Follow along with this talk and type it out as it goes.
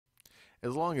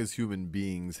as long as human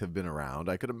beings have been around,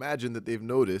 I could imagine that they've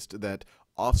noticed that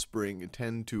offspring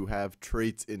tend to have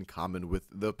traits in common with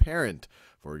the parent.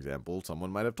 For example, someone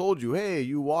might have told you, hey,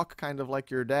 you walk kind of like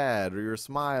your dad, or your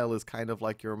smile is kind of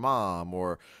like your mom,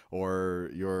 or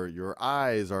your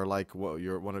eyes are like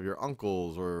one of your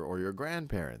uncles or your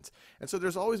grandparents. And so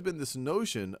there's always been this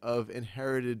notion of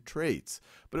inherited traits.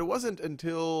 But it wasn't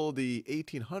until the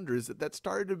 1800s that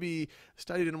started to be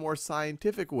studied in a more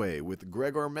scientific way with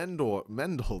Gregor Mendel,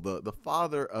 the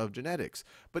father of genetics.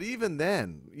 But even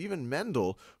then, even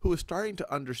Mendel, who was starting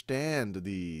to understand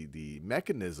the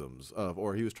mechanisms of,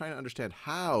 or he was trying to understand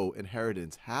how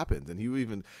inheritance happens, and he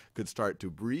even could start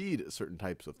to breed certain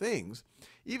types of things,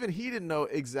 even he didn't know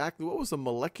exactly what was the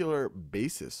molecular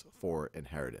basis for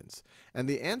inheritance. And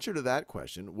the answer to that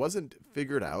question wasn't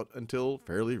figured out until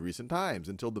fairly recent times,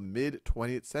 until the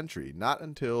mid-20th century, not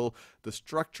until the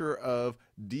structure of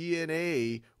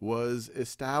DNA was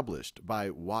established by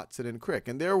Watson and Crick.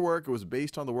 And their work was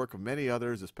based on the work of many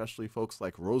others, especially folks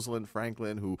like Rosalind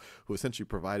Franklin, who essentially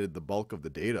provided the bulk of the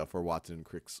data for Watson and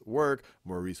Crick's work,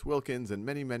 Maurice Wilkins, and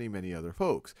many, many, many other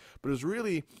folks. But it was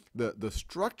really the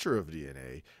structure of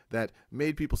DNA that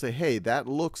made people say, hey, that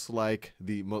looks like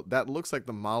the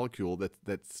molecule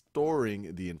that's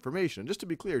storing the information. And just to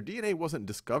be clear, DNA wasn't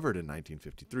discovered in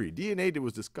 1953. DNA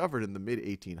was discovered in the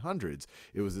mid-1800s.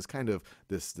 It was this kind of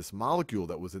this molecule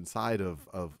that was inside of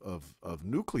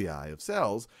nuclei of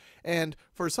cells. And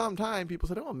for some time, people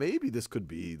said, oh, maybe this could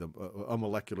be a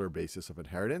molecular basis of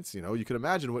inheritance. You know, you can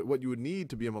imagine what you would need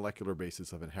to be a molecular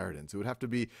basis of inheritance. It would have to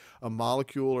be a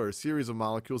molecule or a series of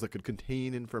molecules that could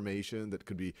contain information, that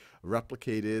could be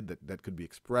replicated, that could be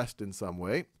expressed in some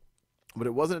way. But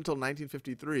it wasn't until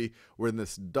 1953 when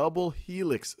this double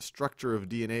helix structure of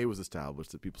DNA was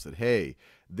established that people said, hey,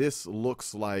 this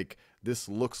looks like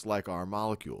our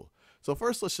molecule. So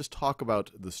first, let's just talk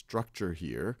about the structure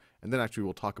here, and then actually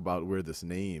we'll talk about where this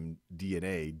name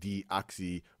DNA,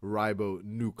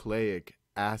 deoxyribonucleic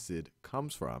acid,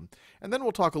 comes from. And then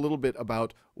we'll talk a little bit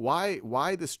about why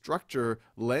the structure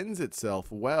lends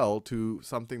itself well to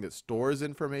something that stores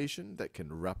information, that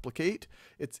can replicate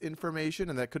its information,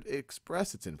 and that could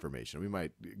express its information. We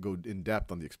might go in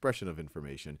depth on the expression of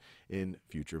information in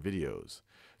future videos.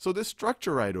 So this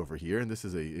structure right over here, and this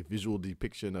is a visual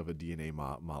depiction of a DNA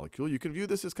molecule, you can view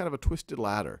this as kind of a twisted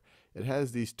ladder. It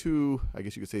has these two, I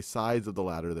guess you could say, sides of the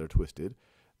ladder that are twisted.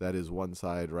 That is one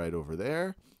side right over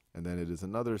there, and then it is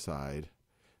another side.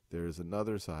 There is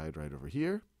another side right over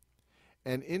here.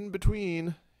 And in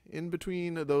between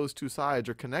those two sides,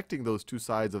 or connecting those two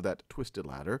sides of that twisted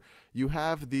ladder, you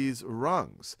have these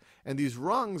rungs. And these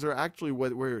rungs are actually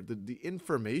where the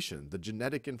information, the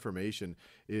genetic information,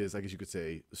 is, I guess you could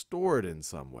say, stored in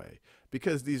some way.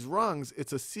 Because these rungs,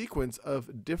 it's a sequence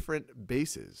of different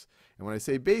bases. And when I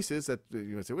say bases, that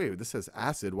you might say, wait, this says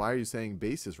acid. Why are you saying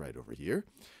bases right over here?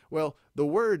 Well, the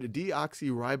word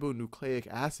deoxyribonucleic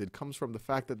acid comes from the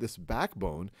fact that this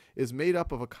backbone is made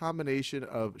up of a combination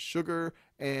of sugar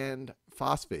and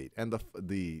phosphate. And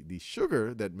the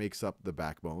sugar that makes up the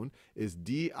backbone is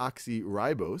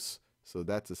deoxyribose. So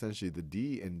that's essentially the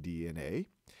D in DNA.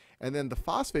 And then the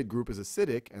phosphate group is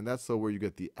acidic, and that's where you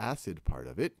get the acid part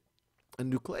of it. And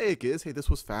nucleic is, hey, this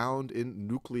was found in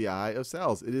nuclei of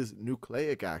cells. It is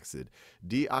nucleic acid,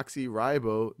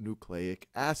 deoxyribonucleic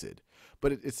acid.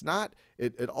 But it's not,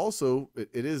 it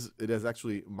is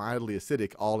actually mildly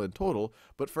acidic all in total,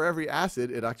 but for every acid,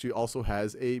 it actually also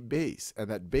has a base. And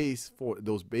that base,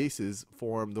 those bases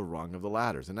form the rung of the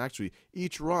ladders. And actually,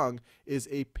 each rung is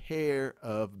a pair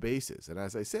of bases. And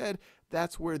as I said,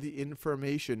 that's where the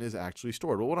information is actually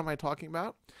stored. Well, what am I talking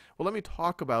about? Well, let me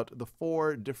talk about the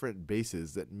 4 different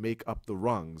bases that make up the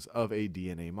rungs of a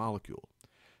DNA molecule.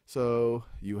 So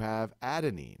you have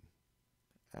adenine.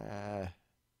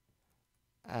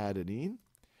 Adenine.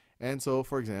 And so,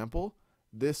 for example,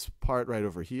 this part right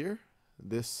over here,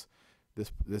 this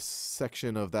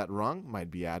section of that rung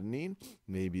might be adenine.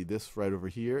 Maybe this right over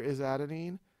here is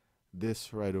adenine.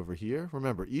 This right over here.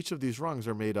 Remember, each of these rungs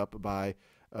are made up by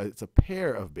it's a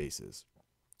pair of bases.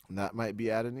 And that might be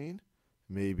adenine.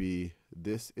 Maybe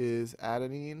this is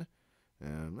adenine.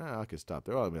 And I could stop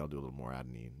there. I'll do a little more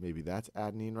adenine. Maybe that's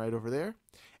adenine right over there.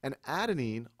 And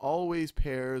adenine always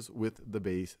pairs with the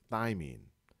base thymine.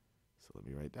 So let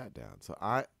me write that down. So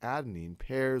adenine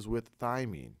pairs with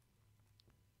thymine.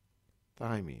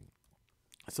 Thymine.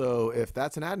 So if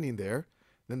that's an adenine there,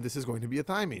 then this is going to be a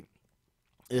thymine.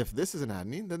 If this is an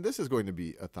adenine, then this is going to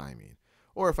be a thymine.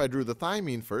 Or if I drew the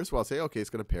thymine first, well, I'll say, okay, it's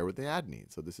going to pair with the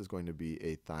adenine. So this is going to be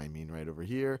a thymine right over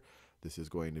here. This is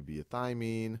going to be a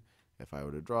thymine. If I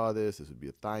were to draw this, this would be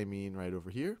a thymine right over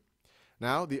here.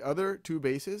 Now, the other two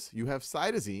bases, you have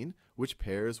cytosine, which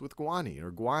pairs with guanine,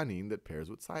 or guanine that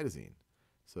pairs with cytosine.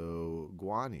 So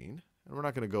guanine, and we're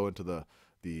not going to go into the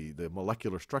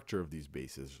molecular structure of these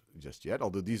bases just yet,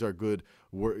 although these are good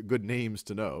names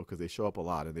to know because they show up a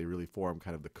lot and they really form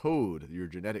kind of the code, your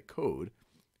genetic code.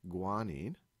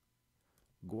 Guanine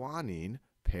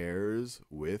pairs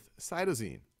with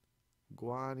cytosine.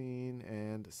 Guanine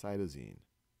and cytosine.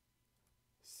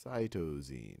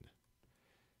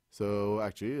 So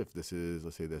actually, if this is,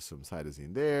 let's say there's some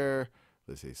cytosine there,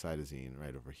 let's say cytosine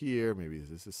right over here, maybe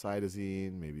this is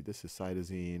cytosine, maybe this is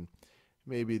cytosine,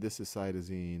 maybe this is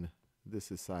cytosine, this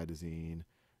is cytosine,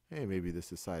 hey, maybe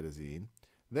this is cytosine,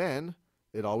 then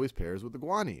it always pairs with the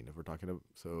guanine. If we're talking about,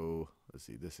 so let's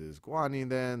see, this is guanine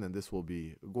then this will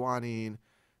be guanine,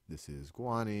 this is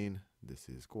guanine, this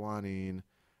is guanine.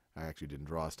 I actually didn't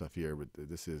draw stuff here, but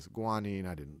this is guanine.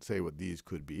 I didn't say what these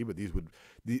could be, but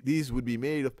these would be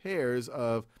made of pairs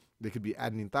of, they could be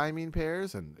adenine-thymine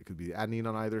pairs, and it could be adenine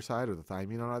on either side or the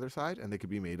thymine on either side, and they could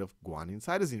be made of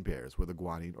guanine-cytosine pairs, where the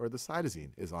guanine or the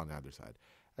cytosine is on either side.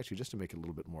 Actually, just to make it a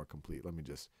little bit more complete, let me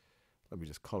just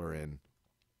color in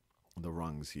the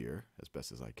rungs here as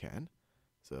best as I can.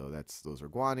 So those are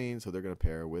guanine, so they're going to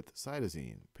pair with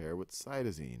cytosine, pair with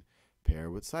cytosine,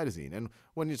 pair with cytosine. And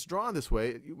when it's drawn this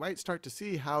way, you might start to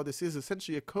see how this is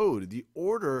essentially a code. The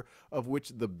order of which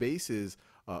the bases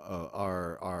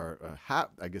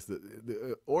I guess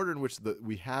the order in which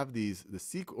we have the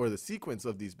sequence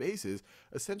of these bases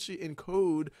essentially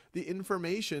encode the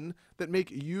information that make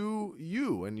you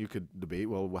you. And you could debate,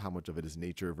 well, how much of it is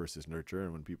nature versus nurture?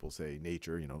 And when people say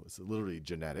nature, it's literally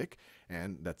genetic,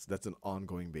 and that's an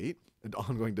ongoing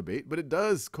debate. But it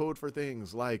does code for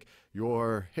things like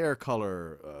your hair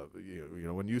color.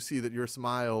 When you see that your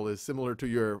smile is similar to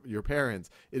your parents,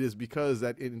 it is because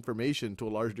that information to a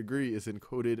large degree is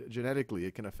encoded genetically.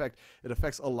 It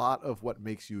affects a lot of what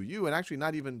makes you you, and actually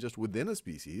not even just within a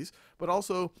species, but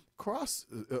also across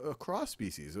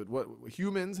species. What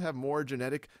humans have more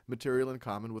genetic material in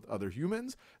common with other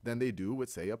humans than they do with,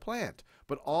 say, a plant.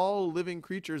 But all living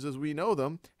creatures as we know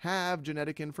them have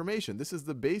genetic information. This is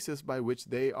the basis by which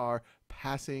they are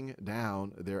passing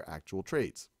down their actual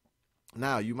traits.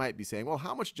 Now, you might be saying, well,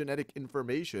 how much genetic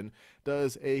information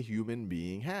does a human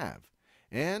being have?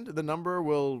 And the number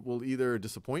will either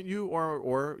disappoint you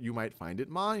or you might find it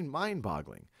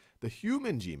mind-boggling. The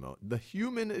human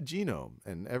genome,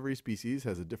 and every species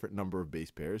has a different number of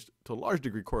base pairs, to a large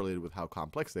degree correlated with how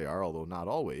complex they are, although not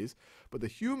always. But the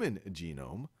human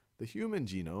genome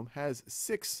has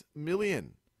 6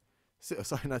 million.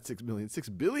 Sorry, not 6 million, 6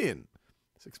 billion.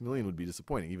 6 million would be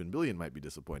disappointing. Even billion might be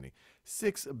disappointing.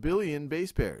 6 billion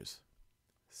base pairs.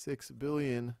 6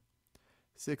 billion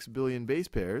base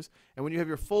pairs. And when you have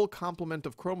your full complement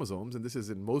of chromosomes, and this is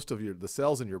in most of the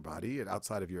cells in your body, and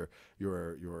outside of your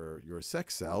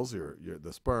sex cells,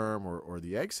 the sperm or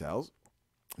the egg cells,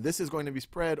 this is going to be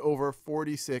spread over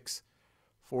 46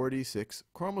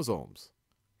 chromosomes.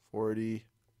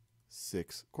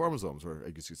 46 chromosomes, or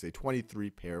I guess you could say 23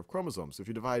 pair of chromosomes. So if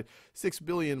you divide 6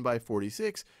 billion by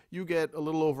 46, you get a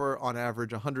little over, on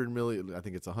average, 100 million, I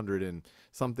think it's 100 and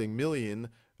something million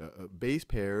base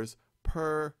pairs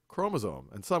per chromosome.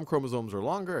 And some chromosomes are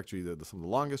longer, actually some of the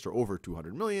longest are over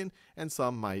 200 million, and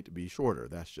some might be shorter.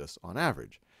 That's just on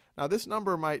average. Now, this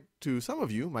number might, to some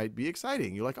of you, might be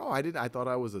exciting. You're like, oh, I thought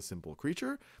I was a simple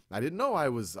creature. I didn't know I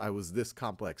was this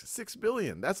complex. 6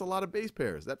 billion, that's a lot of base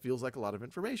pairs. That feels like a lot of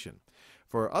information.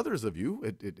 For others of you,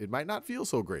 it might not feel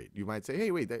so great. You might say,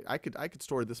 hey, wait, I could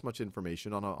store this much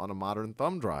information on a modern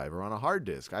thumb drive or on a hard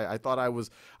disk. I thought I was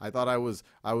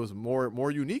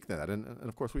more unique than that. And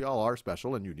of course, we all are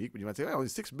special and unique. But you might say, oh,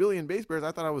 6 billion base pairs.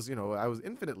 I thought I was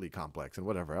infinitely complex and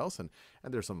whatever else. And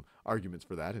there's some arguments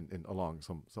for that along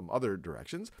some other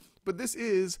directions. But this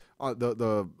is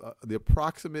the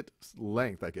approximate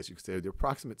length, I guess you could say, the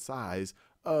approximate size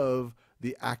of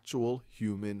the actual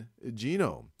human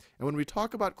genome. And when we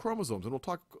talk about chromosomes, and we'll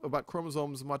talk about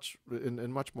chromosomes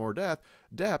in much more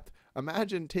depth,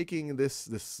 imagine taking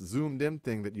this zoomed in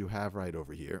thing that you have right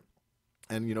over here.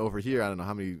 And, over here, I don't know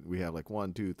how many we have, like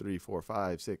 1, 2, 3, 4,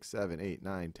 5, 6, 7, 8,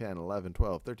 9, 10, 11,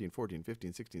 12, 13, 14,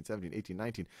 15, 16, 17, 18,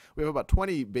 19. We have about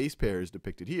 20 base pairs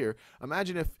depicted here.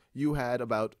 Imagine if you had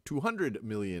about 200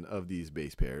 million of these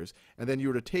base pairs, and then you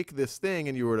were to take this thing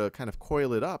and you were to kind of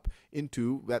coil it up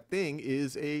into, that thing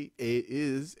is a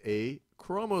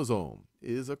chromosome.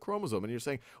 Is a chromosome. And you're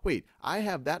saying, wait, I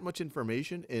have that much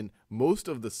information in most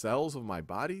of the cells of my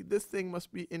body? This thing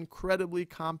must be incredibly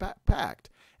compact.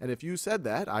 And if you said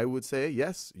that, I would say,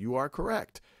 yes, you are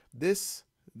correct. The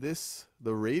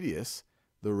radius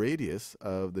the radius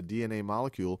of the DNA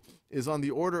molecule is on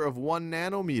the order of 1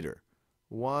 nanometer.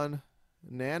 1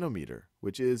 nanometer,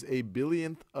 which is a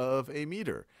billionth of a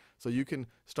meter. So you can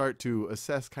start to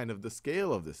assess kind of the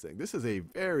scale of this thing. This is a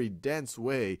very dense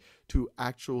way to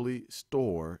actually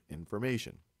store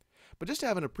information. But just to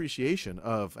have an appreciation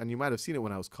of, and you might have seen it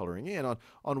when I was coloring in,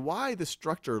 on why the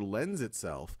structure lends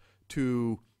itself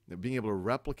to being able to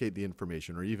replicate the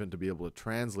information or even to be able to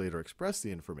translate or express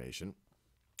the information,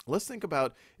 let's think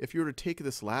about if you were to take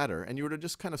this ladder and you were to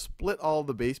just kind of split all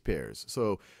the base pairs.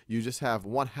 So you just have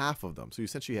 1/2 of them. So you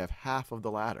essentially have half of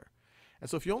the ladder. And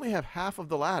so if you only have half of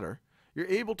the ladder, you're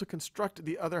able to construct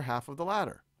the other half of the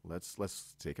ladder.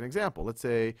 Let's take an example. Let's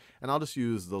say, and I'll just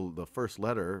use the first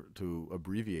letter to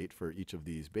abbreviate for each of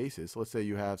these bases. So let's say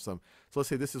you have some, so let's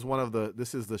say this is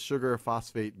this is the sugar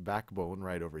phosphate backbone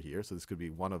right over here. So this could be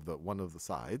one of the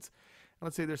sides. And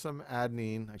let's say there's some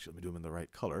adenine. Actually, let me do them in the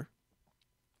right color.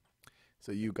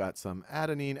 So you got some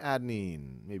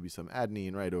adenine, maybe some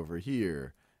adenine right over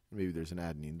here. Maybe there's an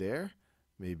adenine there.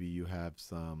 Maybe you have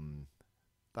some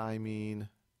thymine,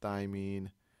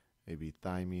 maybe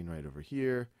thymine right over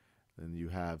here. Then you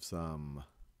have some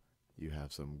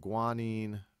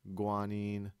guanine,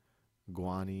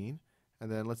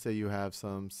 and then let's say you have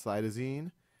some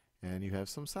cytosine, and you have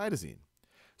some cytosine.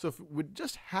 So if with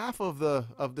just half of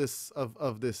this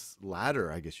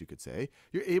ladder, I guess you could say,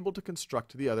 you're able to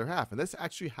construct the other half. And that's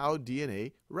actually how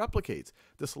DNA replicates.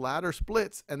 This ladder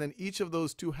splits, and then each of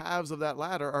those two halves of that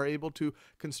ladder are able to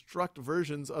construct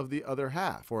versions of the other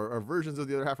half, or versions of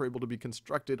the other half are able to be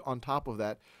constructed on top of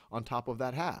that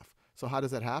half. So how does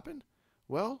that happen?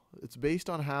 Well, it's based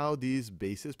on how these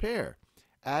bases pair.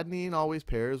 Adenine always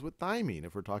pairs with thymine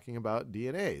if we're talking about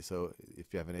DNA. So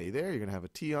if you have an A there, you're going to have a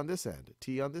T on this end,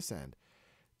 T on this end.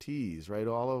 T's right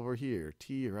all over here,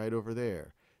 T right over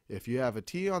there. If you have a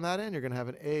T on that end, you're going to have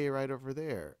an A right over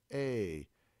there, A.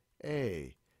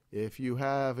 If you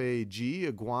have a G,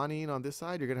 a guanine on this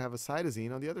side, you're going to have a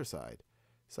cytosine on the other side.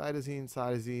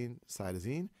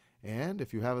 Cytosine. And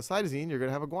if you have a cytosine, you're going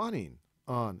to have a guanine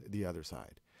on the other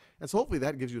side. And so hopefully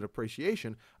that gives you an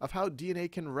appreciation of how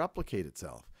DNA can replicate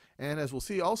itself. And as we'll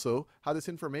see also, how this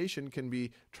information can be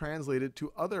translated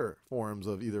to other forms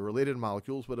of either related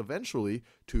molecules, but eventually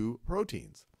to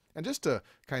proteins. And just to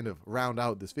kind of round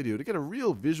out this video, to get a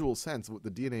real visual sense of what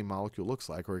the DNA molecule looks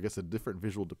like, or I guess a different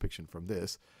visual depiction from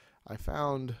this, I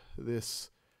found this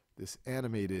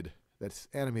animated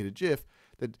GIF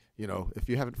that, if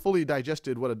you haven't fully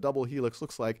digested what a double helix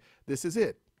looks like, this is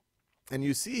it. And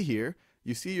you see here,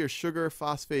 you see your sugar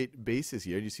phosphate bases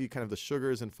here. You see kind of the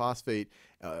sugars and the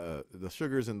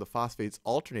phosphates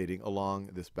alternating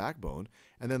along this backbone.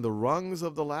 And then the rungs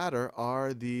of the ladder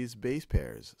are these base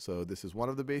pairs. So this is one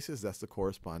of the bases. That's its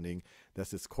corresponding,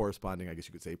 I guess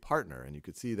you could say, partner. And you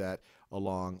could see that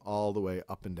along all the way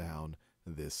up and down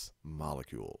this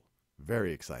molecule.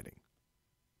 Very exciting.